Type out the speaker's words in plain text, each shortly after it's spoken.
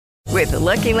With the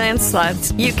Lucky Land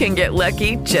Slots, you can get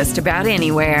lucky just about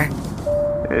anywhere.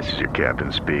 This is your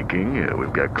captain speaking.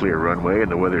 We've got clear runway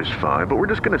and the weather's fine, but we're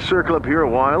just going to circle up here a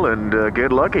while and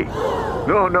get lucky.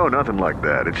 No, nothing like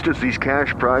that. It's just these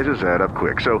cash prizes add up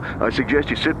quick. So I suggest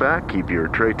you sit back, keep your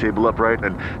tray table upright,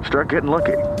 and start getting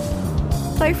lucky.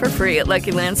 Play for free at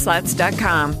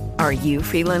LuckyLandSlots.com. Are you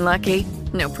feeling lucky?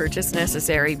 No purchase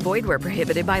necessary. Void where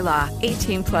prohibited by law.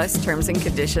 18 plus terms and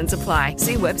conditions apply.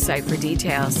 See website for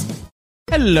details.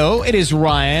 Hello, it is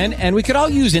Ryan, and we could all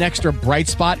use an extra bright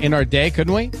spot in our day,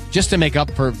 couldn't we? Just to make up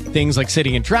for things like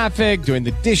sitting in traffic, doing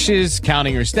the dishes,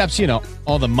 counting your steps, you know,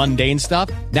 all the mundane stuff.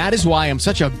 That is why I'm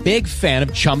such a big fan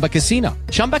of Chumba Casino.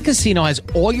 Chumba Casino has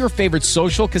all your favorite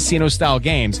social casino-style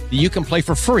games that you can play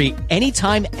for free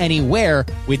anytime, anywhere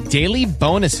with daily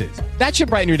bonuses. That should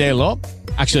brighten your day a little.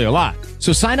 Actually, a lot.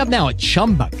 So sign up now at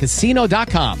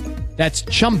ChumbaCasino.com. That's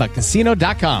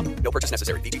ChumbaCasino.com. No purchase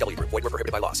necessary. VGW Group. Void where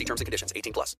prohibited by law. See terms and conditions.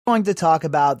 18 plus. I'm going to talk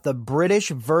about the British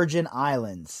Virgin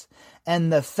Islands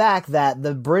and the fact that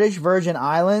the British Virgin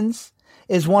Islands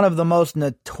is one of the most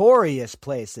notorious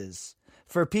places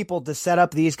for people to set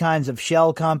up these kinds of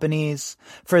shell companies,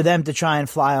 for them to try and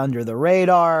fly under the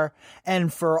radar,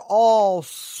 and for all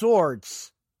sorts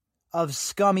of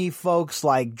scummy folks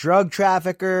like drug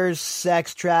traffickers,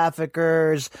 sex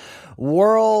traffickers,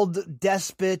 world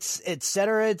despots,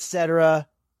 etc.,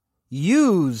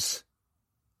 use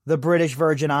the British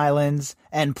Virgin Islands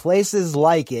and places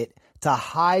like it to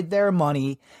hide their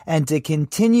money and to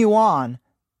continue on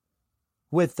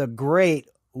with the great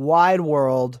wide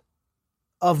world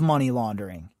of money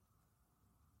laundering.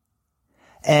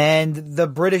 And the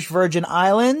British Virgin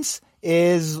Islands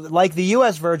is like the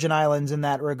U.S. Virgin Islands in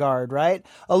that regard, right?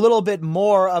 A little bit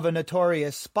more of a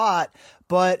notorious spot,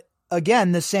 but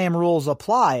again, the same rules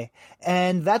apply.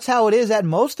 And that's how it is at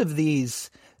most of these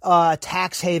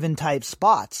tax haven type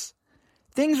spots.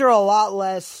 Things are a lot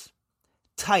less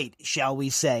tight, shall we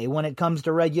say, when it comes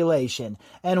to regulation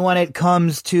and when it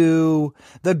comes to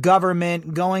the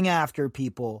government going after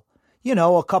people. You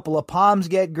know, a couple of palms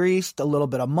get greased, a little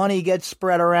bit of money gets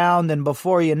spread around, and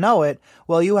before you know it,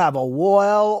 well, you have a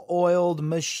well-oiled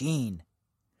machine.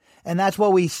 And that's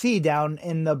what we see down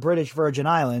in the British Virgin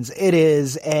Islands. It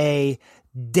is a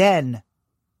den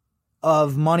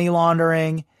of money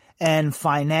laundering and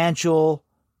financial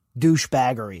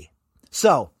douchebaggery.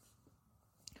 So,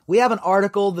 we have an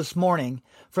article this morning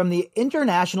from the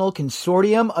International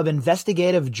Consortium of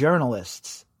Investigative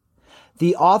Journalists.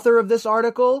 The author of this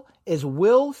article is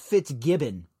Will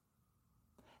Fitzgibbon.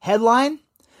 Headline: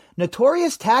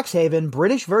 Notorious tax haven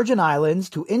British Virgin Islands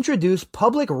to introduce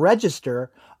public register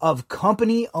of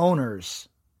company owners.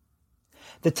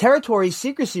 The territory's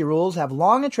secrecy rules have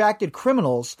long attracted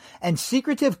criminals, and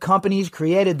secretive companies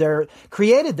created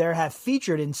there have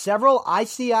featured in several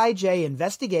ICIJ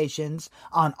investigations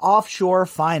on offshore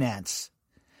finance.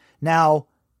 Now,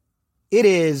 it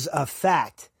is a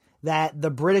fact that the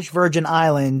British Virgin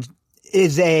Islands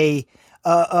is a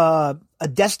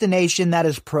destination that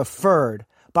is preferred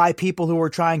by people who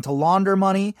are trying to launder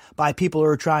money, by people who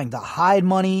are trying to hide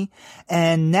money.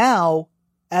 And now,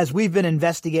 as we've been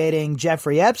investigating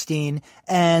Jeffrey Epstein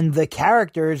and the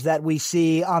characters that we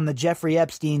see on the Jeffrey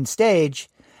Epstein stage,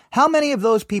 how many of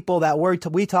those people that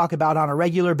we talk about on a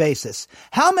regular basis,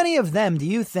 how many of them do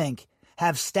you think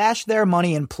have stashed their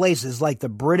money in places like the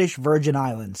British Virgin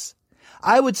Islands?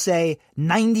 I would say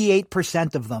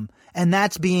 98% of them, and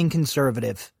that's being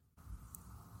conservative.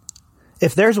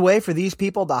 If there's a way for these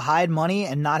people to hide money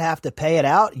and not have to pay it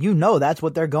out, you know that's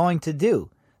what they're going to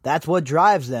do. That's what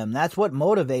drives them. That's what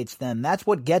motivates them. That's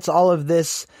what gets all of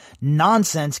this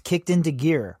nonsense kicked into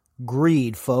gear.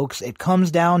 Greed, folks. It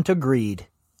comes down to greed.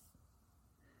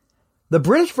 The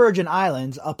British Virgin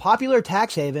Islands, a popular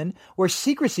tax haven where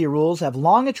secrecy rules have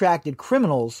long attracted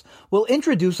criminals, will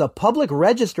introduce a public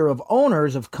register of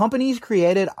owners of companies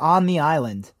created on the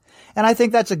island. And I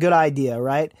think that's a good idea,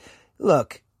 right?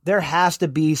 Look, there has to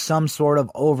be some sort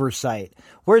of oversight.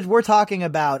 We're talking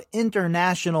about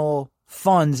international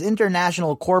funds,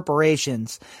 international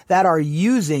corporations that are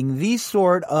using these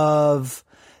sort of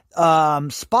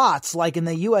spots like in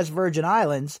the U.S. Virgin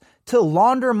Islands to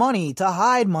launder money, to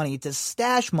hide money, to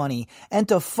stash money, and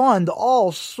to fund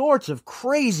all sorts of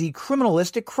crazy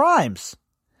criminalistic crimes.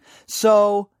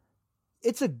 So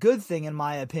it's a good thing, in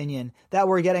my opinion, that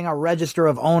we're getting a register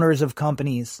of owners of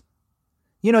companies.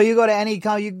 You know, you go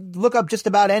to you look up just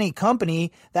about any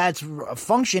company that's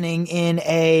functioning in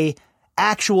a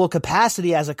actual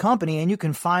capacity as a company, and you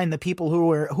can find the people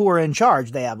who are in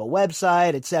charge. They have a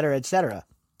website, etc., etc.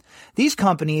 These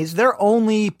companies, their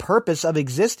only purpose of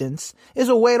existence is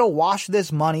a way to wash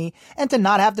this money and to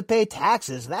not have to pay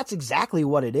taxes. That's exactly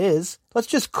what it is. Let's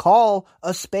just call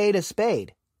a spade a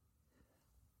spade.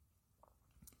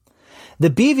 The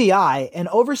BVI, an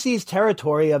overseas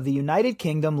territory of the United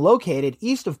Kingdom located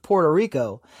east of Puerto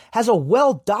Rico, has a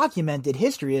well-documented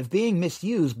history of being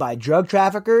misused by drug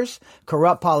traffickers,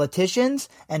 corrupt politicians,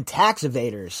 and tax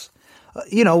evaders.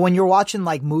 When you're watching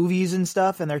like movies and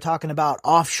stuff and they're talking about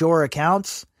offshore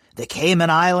accounts, the Cayman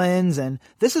Islands, and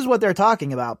this is what they're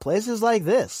talking about, places like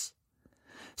this.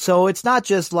 So it's not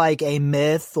just like a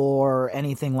myth or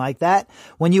anything like that.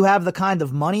 When you have the kind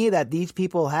of money that these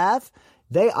people have,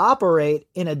 they operate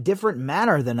in a different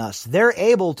manner than us. They're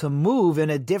able to move in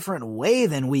a different way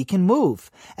than we can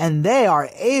move. And they are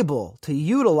able to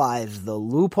utilize the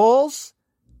loopholes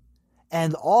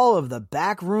and all of the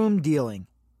backroom dealing.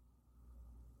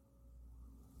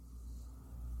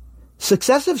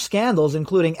 Successive scandals,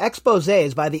 including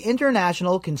exposés by the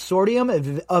International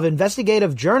Consortium of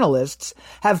Investigative Journalists,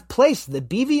 have placed the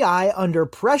BVI under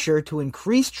pressure to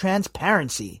increase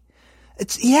transparency.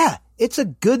 It's a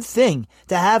good thing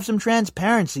to have some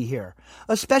transparency here,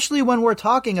 especially when we're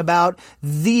talking about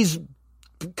these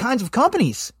kinds of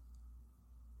companies.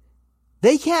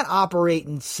 They can't operate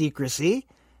in secrecy.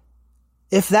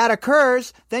 If that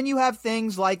occurs, then you have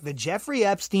things like the Jeffrey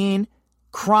Epstein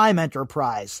crime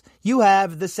enterprise. You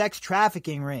have the sex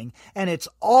trafficking ring, and it's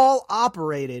all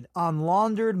operated on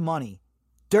laundered money,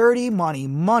 dirty money,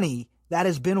 money that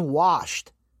has been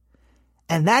washed.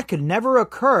 And that could never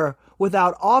occur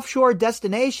without offshore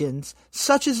destinations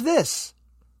such as this.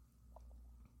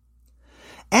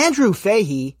 Andrew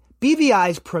Fahey,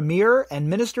 BVI's Premier and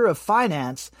Minister of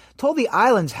Finance, told the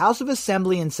island's House of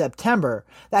Assembly in September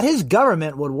that his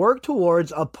government would work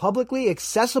towards a publicly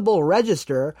accessible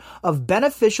register of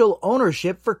beneficial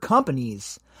ownership for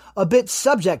companies, a bit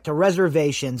subject to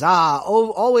reservations.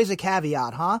 Always a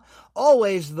caveat, huh?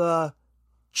 Always the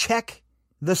check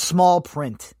the small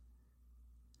print.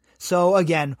 So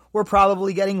again, we're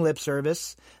probably getting lip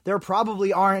service. There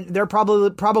probably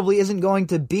isn't going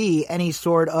to be any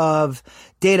sort of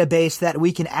database that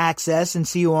we can access and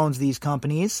see who owns these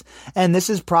companies. And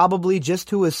this is probably just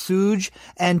to assuage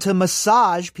and to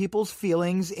massage people's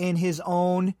feelings in his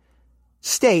own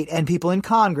state and people in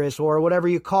Congress or whatever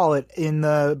you call it in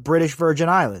the British Virgin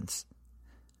Islands.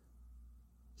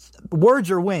 Words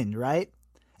are wind, right?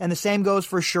 And the same goes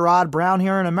for Sherrod Brown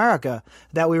here in America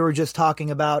that we were just talking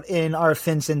about in our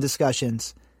FinCEN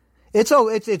discussions.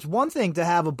 It's one thing to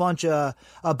have a bunch of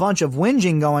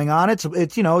whinging going on.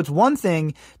 It's one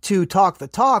thing to talk the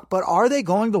talk, but are they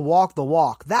going to walk the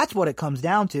walk? That's what it comes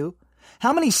down to.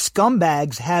 How many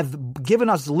scumbags have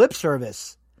given us lip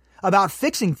service about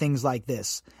fixing things like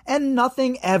this, and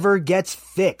nothing ever gets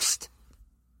fixed?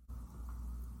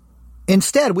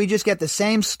 Instead, we just get the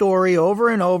same story over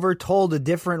and over, told a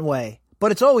different way.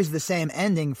 But it's always the same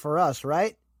ending for us,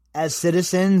 right? As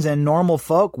citizens and normal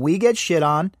folk, we get shit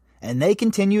on, and they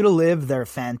continue to live their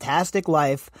fantastic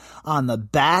life on the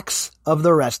backs of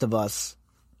the rest of us.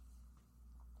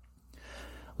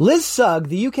 Liz Sugg,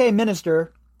 the UK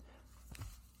minister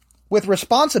with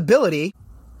responsibility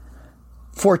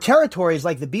for territories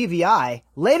like the BVI,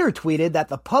 later tweeted that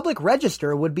the public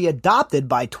register would be adopted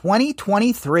by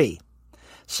 2023.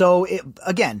 So,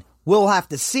 again, we'll have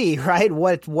to see, right,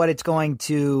 what it's going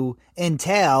to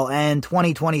entail, and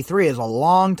 2023 is a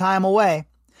long time away.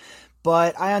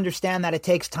 But I understand that it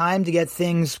takes time to get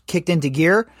things kicked into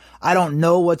gear. I don't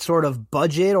know what sort of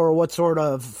budget or what sort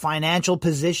of financial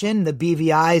position the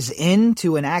BVI's in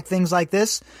to enact things like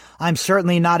this. I'm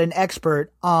certainly not an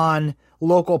expert on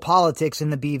local politics in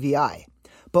the BVI.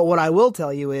 But what I will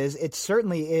tell you is it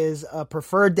certainly is a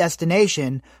preferred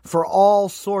destination for all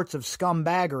sorts of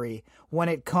scumbaggery when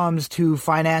it comes to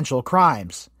financial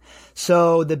crimes.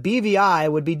 So the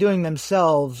BVI would be doing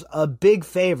themselves a big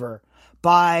favor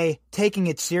by taking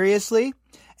it seriously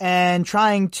and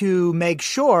trying to make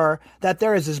sure that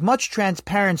there is as much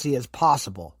transparency as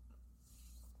possible.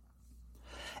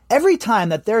 Every time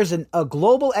that there's a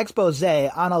global expose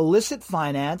on illicit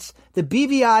finance, the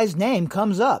BVI's name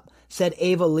comes up, said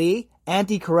Ava Lee,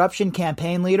 anti-corruption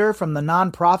campaign leader from the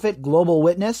nonprofit Global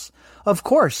Witness. Of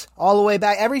course, all the way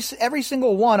back, every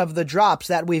single one of the drops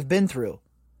that we've been through,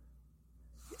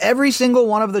 every single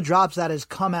one of the drops that has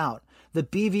come out, the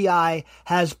BVI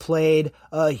has played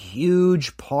a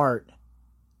huge part.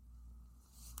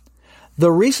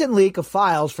 The recent leak of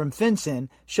files from FinCEN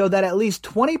showed that at least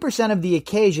 20% of the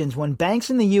occasions when banks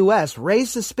in the U.S.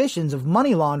 raised suspicions of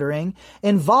money laundering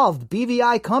involved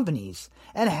BVI companies,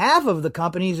 and half of the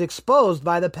companies exposed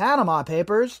by the Panama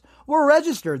Papers were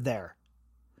registered there.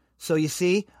 So you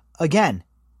see, again,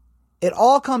 it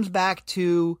all comes back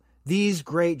to these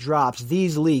great drops,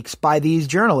 these leaks by these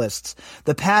journalists,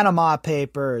 the Panama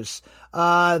Papers,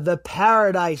 the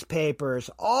Paradise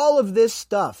Papers, all of this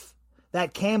stuff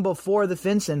that came before the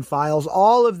FinCEN files,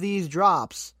 all of these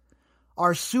drops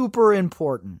are super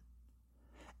important.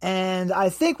 And I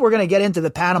think we're going to get into the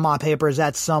Panama Papers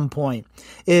at some point.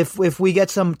 If we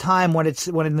get some time when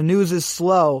the news is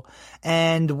slow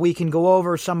and we can go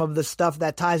over some of the stuff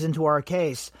that ties into our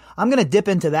case, I'm going to dip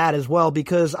into that as well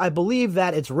because I believe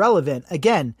that it's relevant,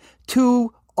 again,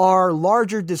 to our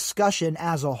larger discussion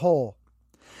as a whole.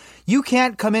 You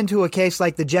can't come into a case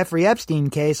like the Jeffrey Epstein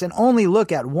case and only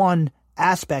look at one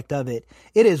aspect of it.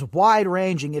 It is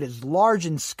wide-ranging, it is large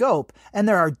in scope, and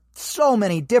there are so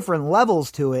many different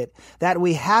levels to it that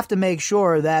we have to make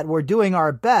sure that we're doing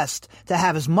our best to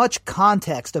have as much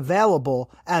context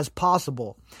available as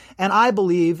possible. And I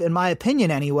believe, in my opinion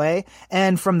anyway,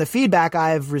 and from the feedback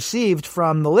I've received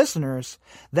from the listeners,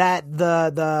 that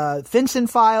the FinCEN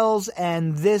files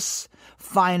and this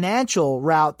financial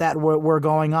route that we're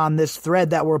going on, this thread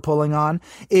that we're pulling on,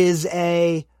 is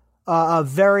a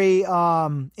very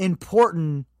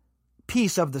important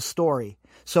piece of the story.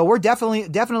 So we're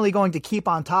definitely going to keep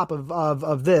on top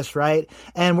of this, right?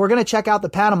 And we're going to check out the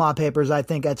Panama Papers, I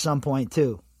think, at some point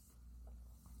too.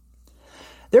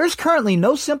 There is currently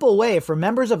no simple way for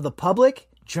members of the public,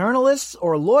 journalists,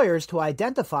 or lawyers to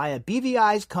identify a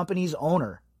BVI's company's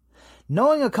owner.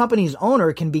 Knowing a company's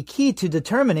owner can be key to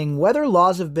determining whether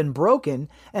laws have been broken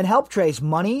and help trace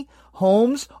money,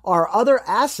 homes, or other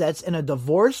assets in a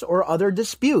divorce or other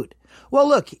dispute. Well,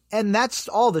 look, and that's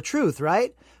all the truth,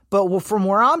 right? But from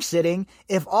where I'm sitting,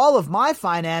 if all of my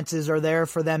finances are there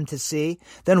for them to see,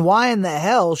 then why in the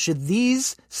hell should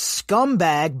these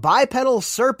scumbag bipedal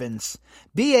serpents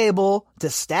be able to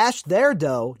stash their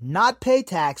dough, not pay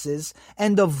taxes,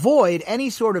 and avoid any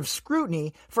sort of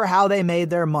scrutiny for how they made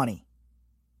their money?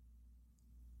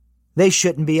 They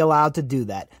shouldn't be allowed to do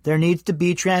that. There needs to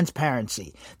be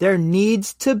transparency. There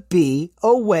needs to be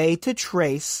a way to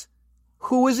trace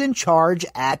who is in charge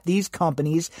at these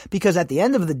companies, because at the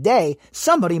end of the day,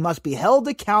 somebody must be held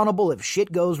accountable if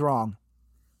shit goes wrong.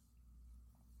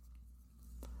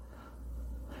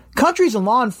 Countries and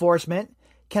law enforcement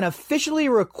can officially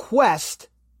request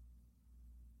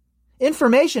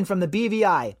information from the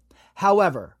BVI.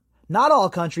 However, not all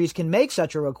countries can make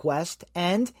such a request,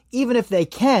 and even if they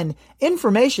can,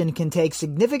 information can take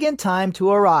significant time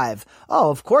to arrive. Oh,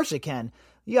 of course it can.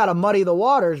 You gotta muddy the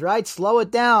waters, right? Slow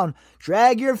it down.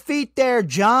 Drag your feet there,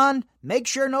 John. Make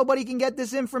sure nobody can get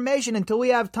this information until we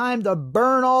have time to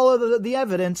burn all of the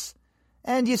evidence.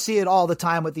 And you see it all the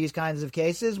time with these kinds of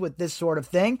cases, with this sort of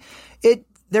thing.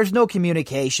 There's no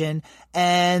communication,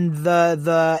 and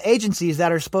the agencies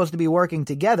that are supposed to be working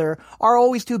together are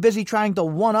always too busy trying to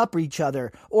one-up each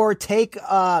other or take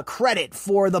credit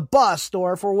for the bust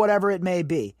or for whatever it may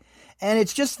be. And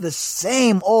it's just the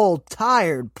same old,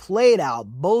 tired, played-out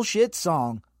bullshit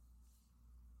song.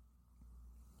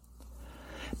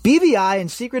 BVI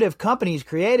and secretive companies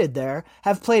created there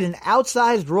have played an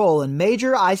outsized role in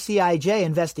major ICIJ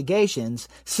investigations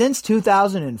since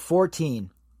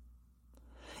 2014.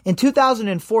 In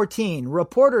 2014,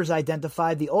 reporters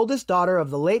identified the oldest daughter of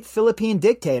the late Philippine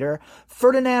dictator,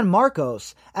 Ferdinand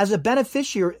Marcos, as a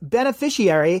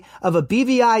beneficiary of a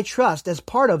BVI trust as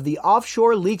part of the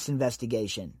offshore leaks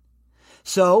investigation.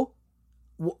 So,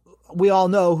 we all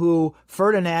know who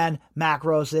Ferdinand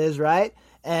Marcos is, right?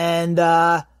 And,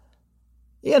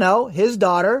 his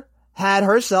daughter had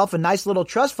herself a nice little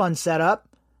trust fund set up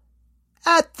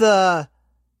at the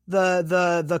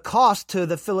cost to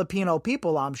the Filipino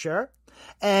people, I'm sure.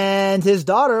 And his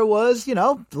daughter was,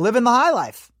 living the high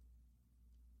life.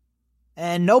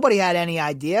 And nobody had any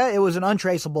idea. It was an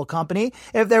untraceable company.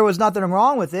 If there was nothing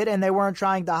wrong with it and they weren't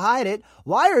trying to hide it,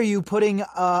 why are you putting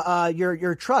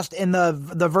your trust in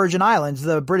the Virgin Islands,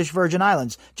 the British Virgin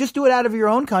Islands? Just do it out of your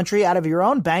own country, out of your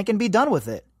own bank, and be done with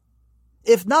it.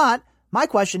 If not, my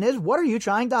question is, what are you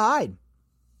trying to hide?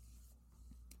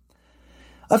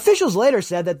 Officials later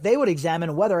said that they would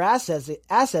examine whether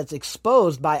assets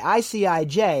exposed by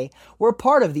ICIJ were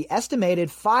part of the estimated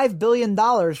 $5 billion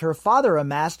her father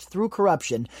amassed through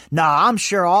corruption. Nah, I'm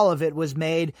sure all of it was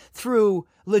made through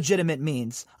legitimate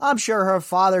means. I'm sure her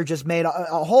father just made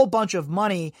a whole bunch of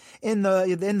money in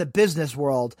the business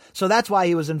world, so that's why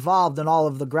he was involved in all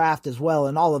of the graft as well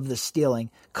and all of the stealing.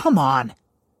 Come on,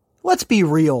 let's be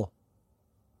real.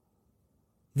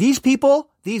 These people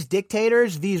these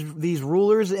dictators, these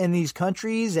rulers in these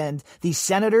countries and these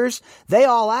senators, they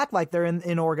all act like they're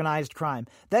in organized crime.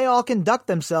 They all conduct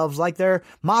themselves like they're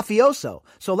mafioso.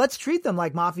 So let's treat them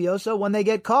like mafioso when they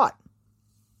get caught.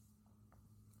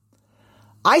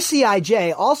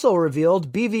 ICIJ also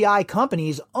revealed BVI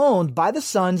companies owned by the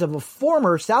sons of a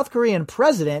former South Korean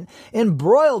president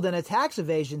embroiled in a tax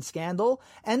evasion scandal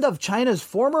and of China's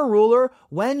former ruler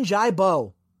Wen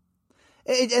Jiabo.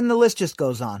 And the list just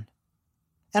goes on.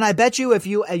 And I bet you if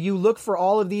you look for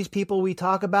all of these people we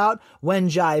talk about, Wen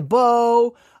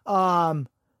Jiabo,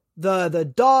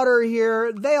 the daughter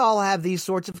here, they all have these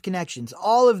sorts of connections.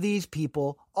 All of these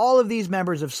people, all of these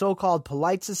members of so-called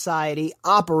polite society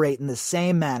operate in the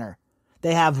same manner.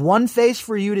 They have one face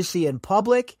for you to see in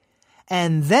public,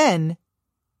 and then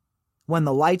when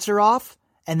the lights are off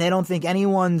and they don't think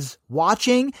anyone's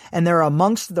watching and they're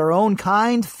amongst their own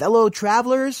kind, fellow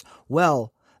travelers,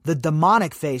 well, the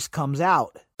demonic face comes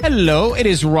out. Hello, it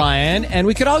is Ryan, and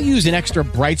we could all use an extra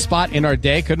bright spot in our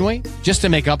day, couldn't we? Just to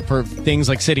make up for things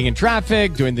like sitting in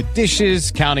traffic, doing the dishes,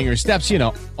 counting your steps, you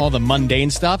know, all the mundane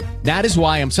stuff. That is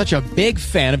why I'm such a big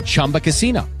fan of Chumba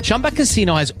Casino. Chumba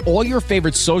Casino has all your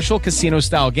favorite social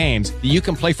casino-style games that you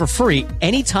can play for free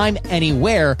anytime,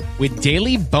 anywhere with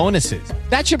daily bonuses.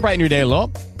 That should brighten your day a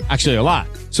little. Actually, a lot.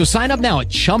 So sign up now at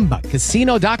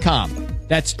ChumbaCasino.com.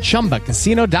 That's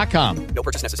ChumbaCasino.com. No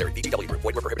purchase necessary. VGW Group.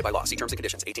 Void where prohibited by law. See terms and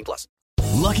conditions. 18+.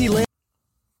 Lucky Land.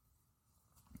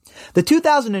 The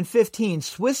 2015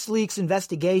 Swiss Leaks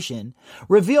investigation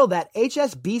revealed that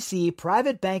HSBC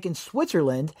Private Bank in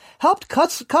Switzerland helped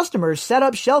customers set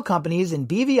up shell companies in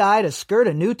BVI to skirt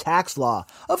a new tax law.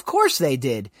 Of course they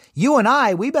did. You and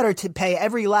I, we better pay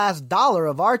every last dollar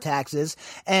of our taxes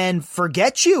and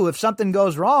forget you. If something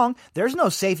goes wrong, there's no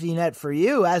safety net for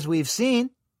you, as we've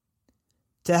seen.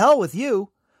 To hell with you.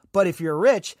 But if you're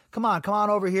rich, come on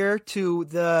over here to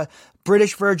the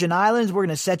British Virgin Islands. We're going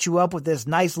to set you up with this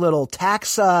nice little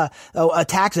tax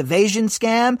evasion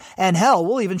scam. And hell,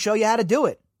 we'll even show you how to do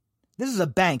it. This is a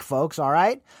bank, folks, all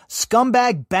right?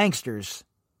 Scumbag banksters.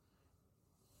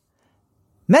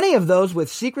 Many of those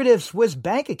with secretive Swiss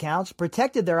bank accounts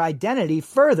protected their identity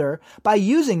further by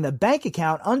using the bank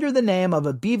account under the name of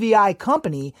a BVI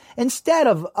company instead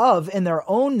of in their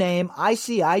own name,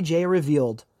 ICIJ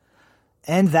revealed.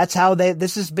 And that's how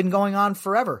this has been going on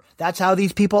forever. That's how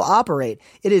these people operate.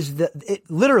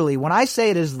 Literally, when I say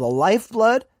it is the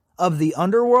lifeblood of the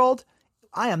underworld,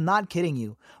 I am not kidding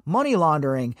you. Money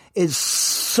laundering is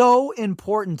so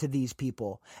important to these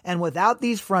people. And without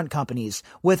these front companies,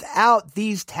 without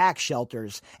these tax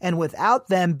shelters, and without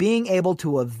them being able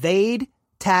to evade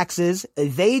taxes,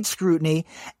 evade scrutiny,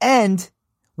 and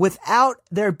without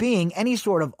there being any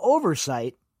sort of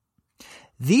oversight,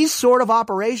 these sort of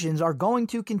operations are going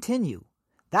to continue.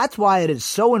 That's why it is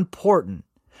so important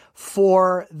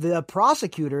for the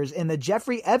prosecutors in the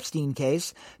Jeffrey Epstein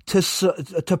case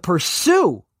to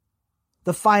pursue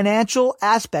the financial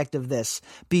aspect of this,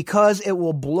 because it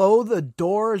will blow the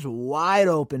doors wide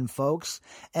open, folks.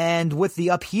 And with the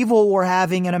upheaval we're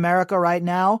having in America right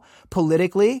now,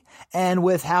 politically, and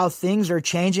with how things are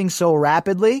changing so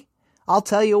rapidly, I'll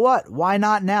tell you what, why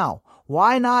not now?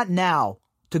 Why not now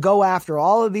to go after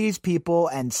all of these people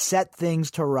and set things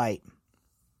to right?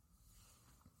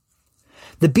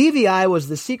 The BVI was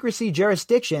the secrecy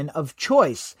jurisdiction of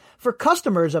choice for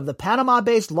customers of the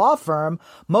Panama-based law firm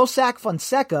Mossack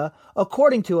Fonseca,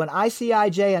 according to an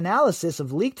ICIJ analysis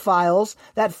of leaked files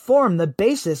that formed the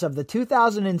basis of the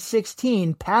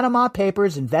 2016 Panama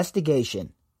Papers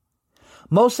investigation.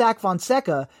 Mossack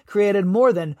Fonseca created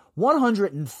more than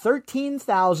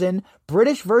 113,000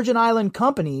 British Virgin Island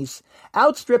companies,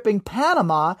 outstripping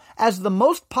Panama as the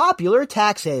most popular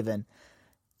tax haven.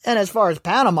 And as far as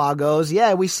Panama goes,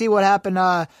 yeah, we see what happened,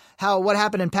 what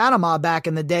happened in Panama back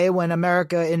in the day when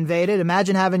America invaded.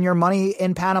 Imagine having your money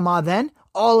in Panama then.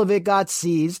 All of it got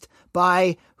seized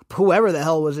by whoever the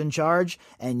hell was in charge,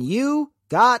 and you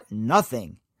got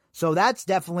nothing. So that's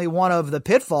definitely one of the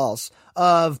pitfalls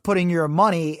of putting your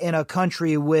money in a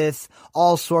country with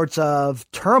all sorts of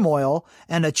turmoil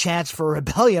and a chance for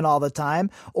rebellion all the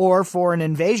time, or for an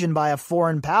invasion by a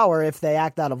foreign power if they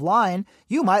act out of line.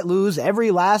 You might lose every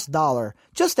last dollar.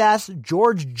 Just ask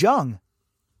George Jung.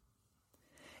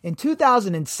 In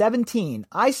 2017,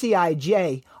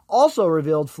 ICIJ also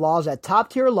revealed flaws at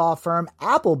top-tier law firm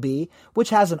Appleby, which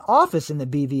has an office in the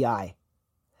BVI.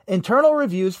 Internal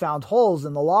reviews found holes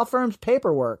in the law firm's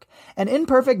paperwork and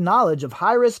imperfect knowledge of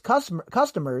high-risk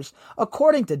customers,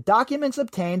 according to documents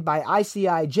obtained by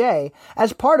ICIJ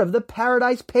as part of the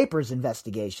Paradise Papers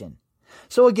investigation.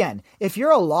 So again, if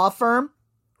you're a law firm,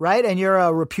 right, and you're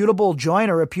a reputable joint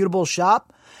or reputable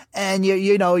shop, and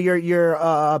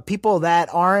you're people that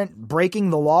aren't breaking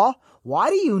the law, why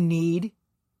do you need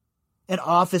an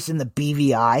office in the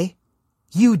BVI?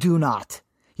 You do not.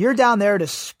 You're down there to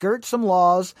skirt some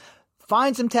laws,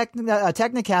 find some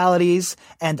technicalities,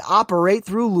 and operate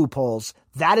through loopholes.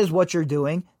 That is what you're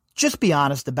doing. Just be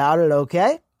honest about it,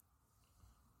 okay?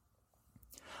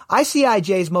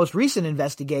 ICIJ's most recent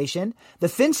investigation, the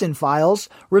FinCEN files,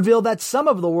 revealed that some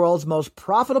of the world's most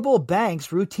profitable banks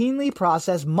routinely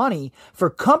process money for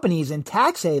companies in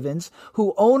tax havens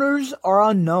whose owners are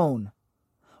unknown.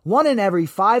 1 in every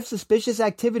 5 suspicious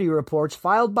activity reports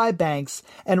filed by banks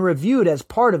and reviewed as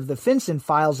part of the FinCEN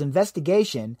files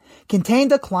investigation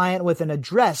contained a client with an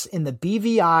address in the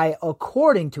BVI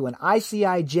according to an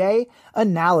ICIJ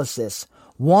analysis.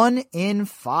 1 in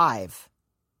 5.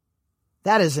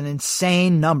 That is an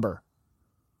insane number.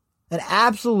 An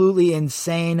absolutely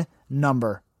insane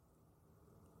number.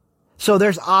 So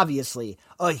there's obviously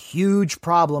a huge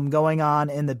problem going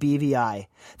on in the BVI.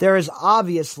 There is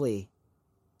obviously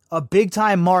a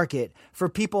big-time market for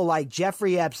people like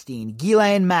Jeffrey Epstein,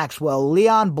 Ghislaine Maxwell,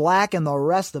 Leon Black, and the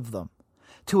rest of them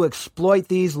to exploit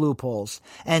these loopholes.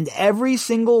 And every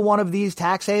single one of these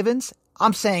tax havens,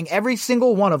 I'm saying every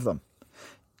single one of them,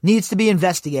 needs to be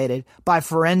investigated by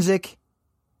forensic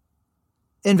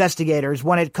investigators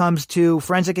when it comes to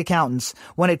forensic accountants,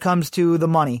 when it comes to the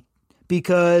money.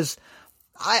 Because,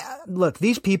 look,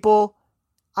 these people,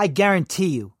 I guarantee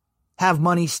you, have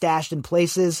money stashed in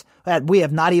places that we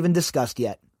have not even discussed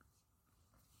yet.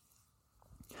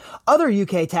 Other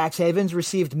UK tax havens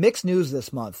received mixed news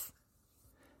this month.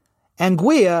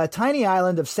 Anguilla, a tiny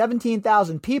island of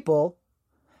 17,000 people,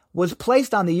 was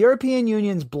placed on the European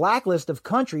Union's blacklist of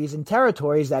countries and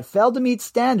territories that failed to meet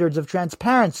standards of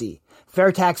transparency,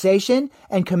 fair taxation,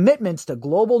 and commitments to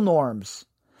global norms.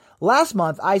 Last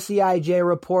month, ICIJ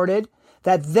reported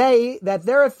that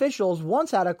their officials once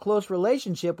had a close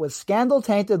relationship with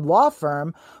scandal-tainted law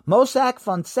firm Mossack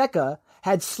Fonseca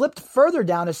had slipped further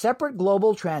down a separate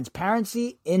global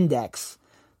transparency index.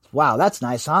 Wow, that's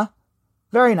nice, huh?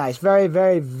 Very nice. Very,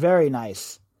 very, very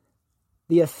nice.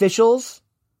 The officials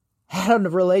had a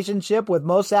relationship with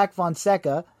Mossack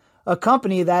Fonseca, a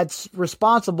company that's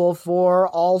responsible for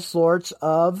all sorts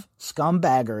of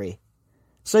scumbaggery.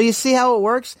 So you see how it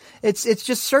works? It's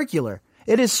just circular.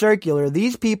 It is circular.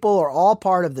 These people are all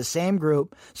part of the same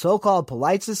group, so-called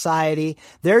polite society.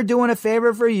 They're doing a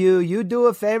favor for you. You do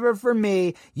a favor for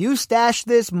me. You stash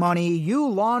this money. You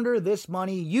launder this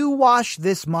money. You wash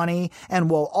this money.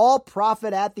 And we'll all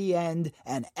profit at the end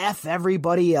and F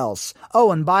everybody else.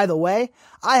 Oh, and by the way,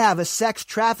 I have a sex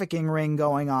trafficking ring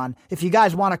going on. If you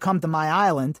guys want to come to my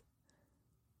island.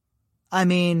 I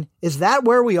mean, is that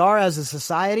where we are as a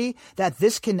society? That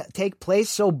this can take place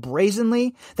so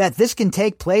brazenly? That this can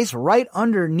take place right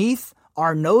underneath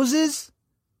our noses?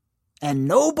 And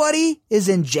nobody is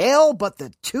in jail but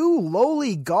the 2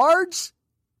 lowly guards?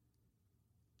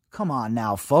 Come on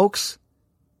now, folks.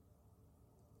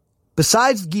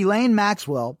 Besides Ghislaine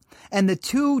Maxwell and the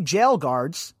 2 jail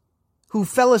guards who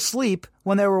fell asleep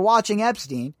when they were watching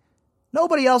Epstein,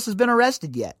 nobody else has been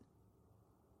arrested yet.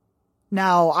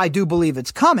 Now, I do believe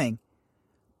it's coming,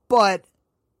 but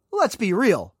let's be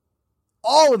real.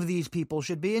 All of these people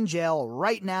should be in jail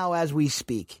right now as we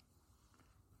speak.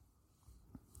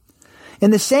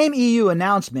 In the same EU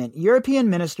announcement, European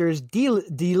ministers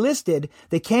delisted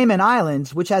the Cayman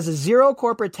Islands, which has a 0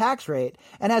 corporate tax rate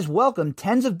and has welcomed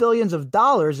tens of billions of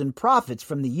dollars in profits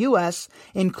from the U.S.,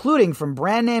 including from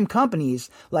brand name companies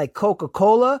like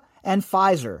Coca-Cola and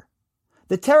Pfizer.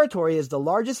 The territory is the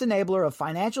largest enabler of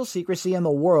financial secrecy in the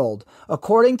world,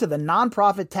 according to the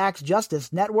nonprofit Tax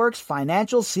Justice Network's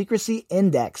Financial Secrecy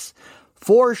Index.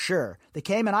 For sure, the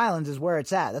Cayman Islands is where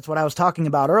it's at. That's what I was talking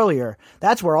about earlier.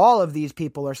 That's where all of these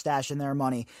people are stashing their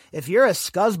money. If you're a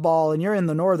scuzzball and you're in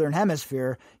the Northern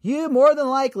Hemisphere, more than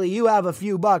likely you have a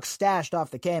few bucks stashed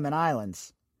off the Cayman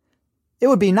Islands. It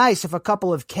would be nice if a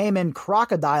couple of Cayman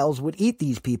crocodiles would eat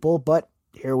these people, but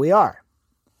here we are.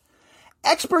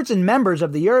 Experts and members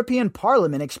of the European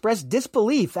Parliament expressed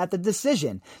disbelief at the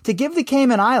decision to give the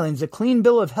Cayman Islands a clean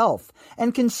bill of health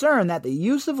and concern that the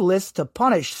use of lists to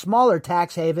punish smaller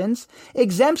tax havens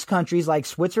exempts countries like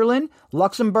Switzerland,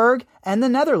 Luxembourg, and the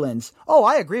Netherlands. Oh,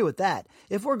 I agree with that.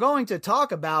 If we're going to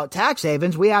talk about tax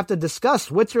havens, we have to discuss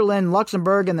Switzerland,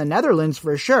 Luxembourg, and the Netherlands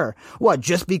for sure. What,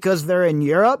 just because they're in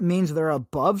Europe means they're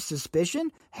above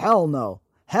suspicion? Hell no.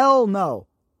 Hell no.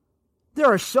 There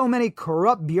are so many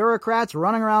corrupt bureaucrats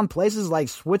running around places like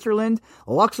Switzerland,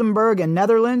 Luxembourg, and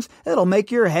Netherlands, it'll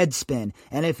make your head spin.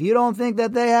 And if you don't think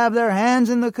that they have their hands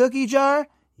in the cookie jar,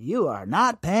 you are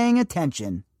not paying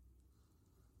attention.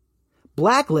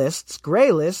 Blacklists,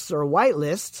 gray lists, or white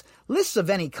lists, lists of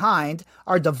any kind,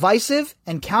 are divisive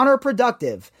and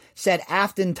counterproductive, said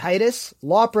Afton Titus,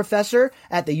 law professor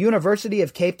at the University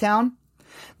of Cape Town.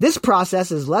 This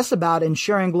process is less about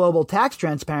ensuring global tax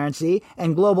transparency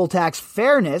and global tax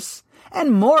fairness,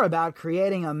 and more about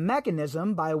creating a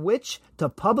mechanism by which to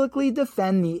publicly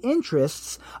defend the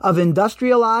interests of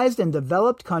industrialized and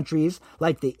developed countries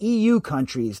like the EU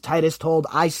countries, Titus told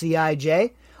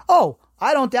ICIJ. Oh,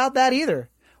 I don't doubt that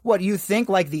either. What, you think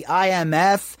like the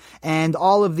IMF and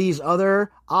all of these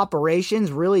other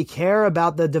operations really care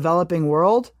about the developing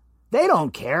world? They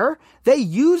don't care. They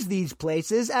use these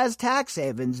places as tax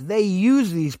havens. They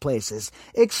use these places,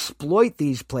 exploit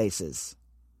these places,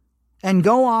 and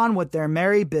go on with their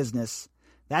merry business.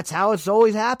 That's how it's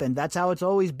always happened. That's how it's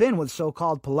always been with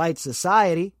so-called polite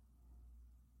society.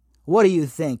 What do you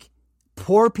think?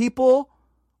 Poor people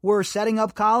were setting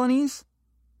up colonies?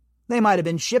 They might have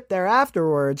been shipped there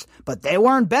afterwards, but they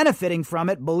weren't benefiting from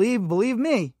it, believe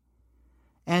me.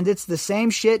 And it's the same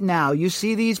shit now. You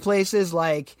see these places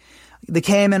like the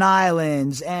Cayman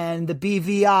Islands and the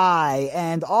BVI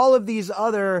and all of these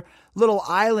other little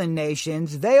island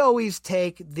nations. They always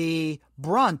take the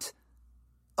brunt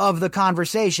of the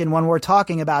conversation when we're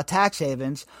talking about tax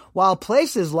havens, while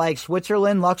places like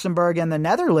Switzerland, Luxembourg, and the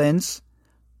Netherlands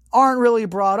aren't really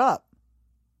brought up.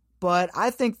 But I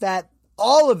think that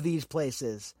all of these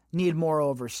places need more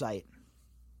oversight.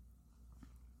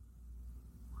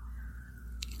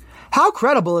 How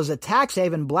credible is a tax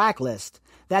haven blacklist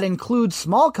that includes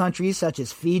small countries such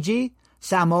as Fiji,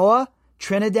 Samoa,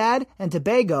 Trinidad, and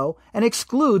Tobago, and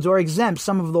excludes or exempts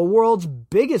some of the world's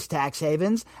biggest tax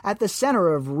havens at the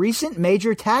center of recent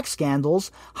major tax scandals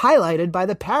highlighted by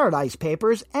the Paradise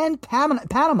Papers and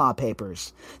Panama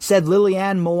Papers, said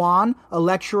Liliane Moan, a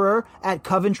lecturer at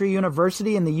Coventry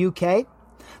University in the UK.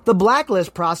 The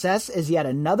blacklist process is yet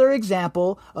another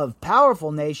example of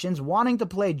powerful nations wanting to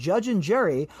play judge and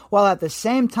jury while at the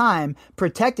same time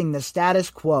protecting the status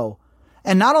quo.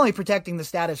 And not only protecting the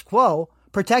status quo,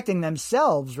 protecting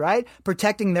themselves, right?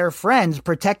 Protecting their friends,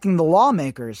 protecting the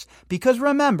lawmakers. Because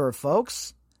remember,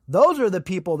 folks, those are the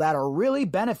people that are really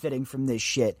benefiting from this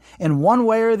shit in one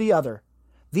way or the other.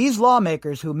 These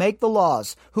lawmakers who make the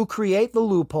laws, who create the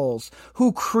loopholes,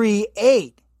 who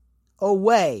create a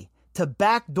way to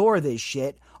backdoor this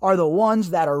shit are the ones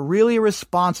that are really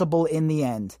responsible in the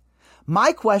end.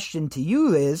 My question to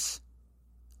you is,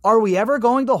 are we ever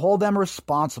going to hold them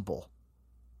responsible?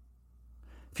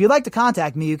 If you'd like to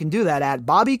contact me, you can do that at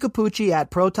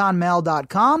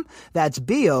bobbycapucci@protonmail.com. That's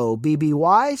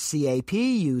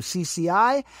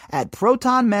BOBBYCAPUCCI at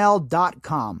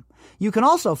protonmail.com. You can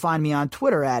also find me on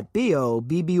Twitter at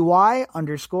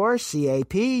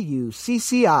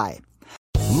BOBBY_CAPUCCI.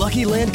 Lucky Land